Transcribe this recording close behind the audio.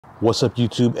What's up,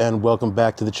 YouTube, and welcome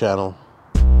back to the channel.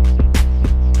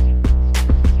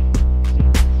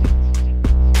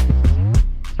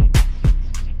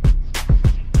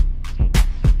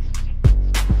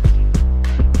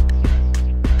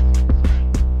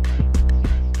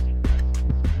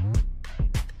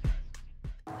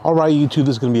 All right, YouTube, this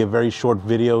is going to be a very short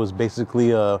video. It's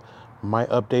basically my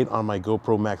update on my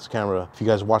GoPro Max camera. If you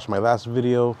guys watched my last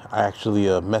video, I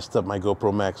actually messed up my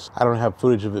GoPro Max. I don't have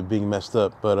footage of it being messed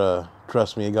up, but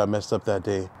trust me, it got messed up that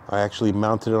day. I actually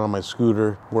mounted it on my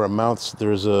scooter. Where it mounts,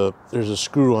 there's a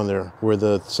screw on there where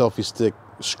the selfie stick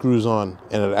screws on,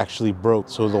 and it actually broke.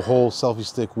 So the whole selfie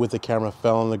stick with the camera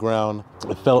fell on the ground.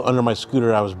 It fell under my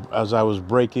scooter as I was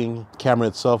braking. The camera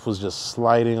itself was just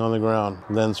sliding on the ground,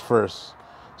 lens first.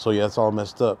 So yeah, it's all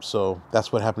messed up. So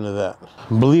that's what happened to that.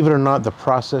 Believe it or not, the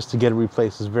process to get it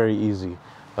replaced is very easy.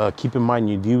 Keep in mind,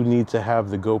 you do need to have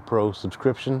the GoPro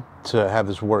subscription to have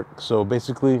this work. So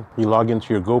basically, you log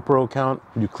into your GoPro account,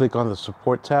 you click on the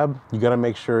support tab. You gotta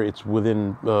make sure it's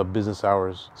within business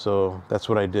hours. So that's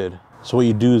what I did. So what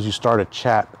you do is you start a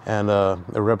chat, and a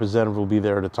representative will be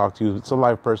there to talk to you. It's a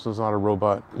live person, it's not a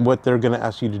robot. What they're gonna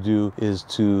ask you to do is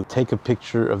to take a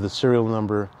picture of the serial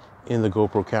number in the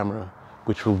GoPro camera,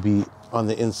 which will be on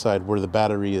the inside where the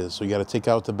battery is. So you got to take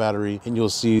out the battery, and you'll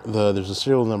see there's a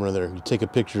serial number there. You take a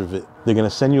picture of it. They're going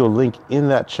to send you a link in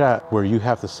that chat where you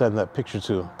have to send that picture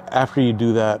to. After you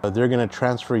do that, they're going to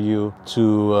transfer you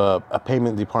to a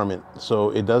payment department.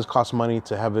 So it does cost money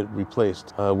to have it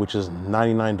replaced, which is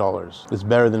 $99. It's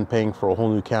better than paying for a whole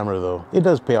new camera, though. It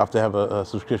does pay off to have a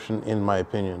subscription, in my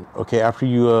opinion. Okay, after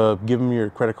you give them your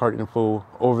credit card info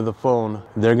over the phone,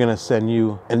 they're going to send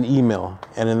you an email,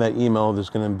 and in that email there's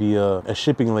going to be a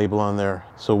shipping label on there.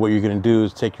 So what you're going to do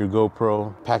is take your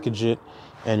GoPro, package it,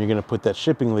 and you're going to put that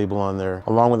shipping label on there.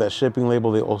 Along with that shipping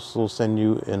label, they also send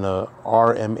you an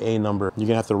RMA number. You're going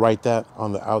to have to write that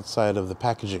on the outside of the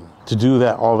packaging. To do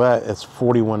that, all that, it's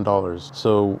 $41.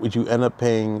 So would you end up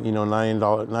paying, you know,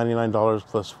 $99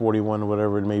 plus 41,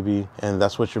 whatever it may be, and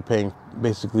that's what you're paying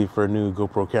basically for a new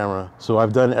GoPro camera. So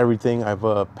I've done everything. I've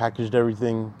packaged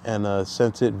everything and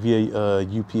sent it via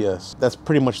UPS. That's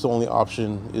pretty much the only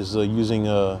option, is using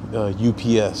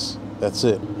UPS. That's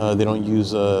it. They don't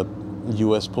use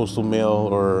US postal mail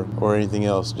or anything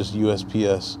else, just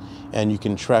USPS, and you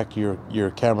can track your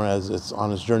camera as it's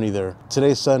on its journey there.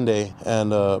 Today's Sunday,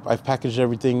 and I've packaged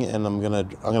everything, and I'm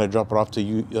gonna drop it off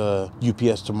to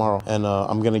UPS tomorrow, and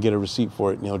I'm gonna get a receipt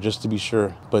for it, you know, just to be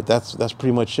sure. But that's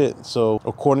pretty much it. So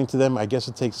according to them, I guess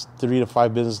it takes 3 to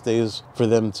 5 business days for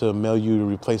them to mail you a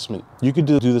replacement. You could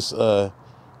do this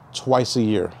twice a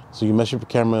year. So you mess up your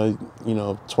camera, you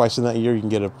know, twice in that year, you can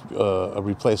get a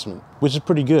replacement, which is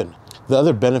pretty good. The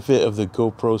other benefit of the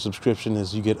GoPro subscription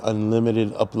is you get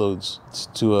unlimited uploads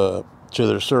to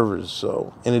their servers.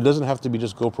 So, and it doesn't have to be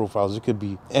just GoPro files; it could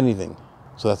be anything.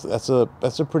 So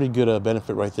that's a pretty good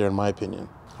benefit right there, in my opinion.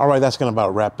 All right, that's gonna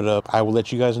about wrap it up. I will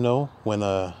let you guys know when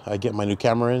I get my new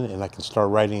camera in and I can start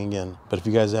writing again. But if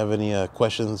you guys have any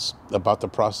questions about the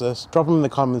process, drop them in the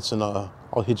comments, and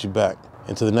I'll hit you back.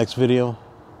 Until the next video,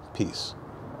 peace.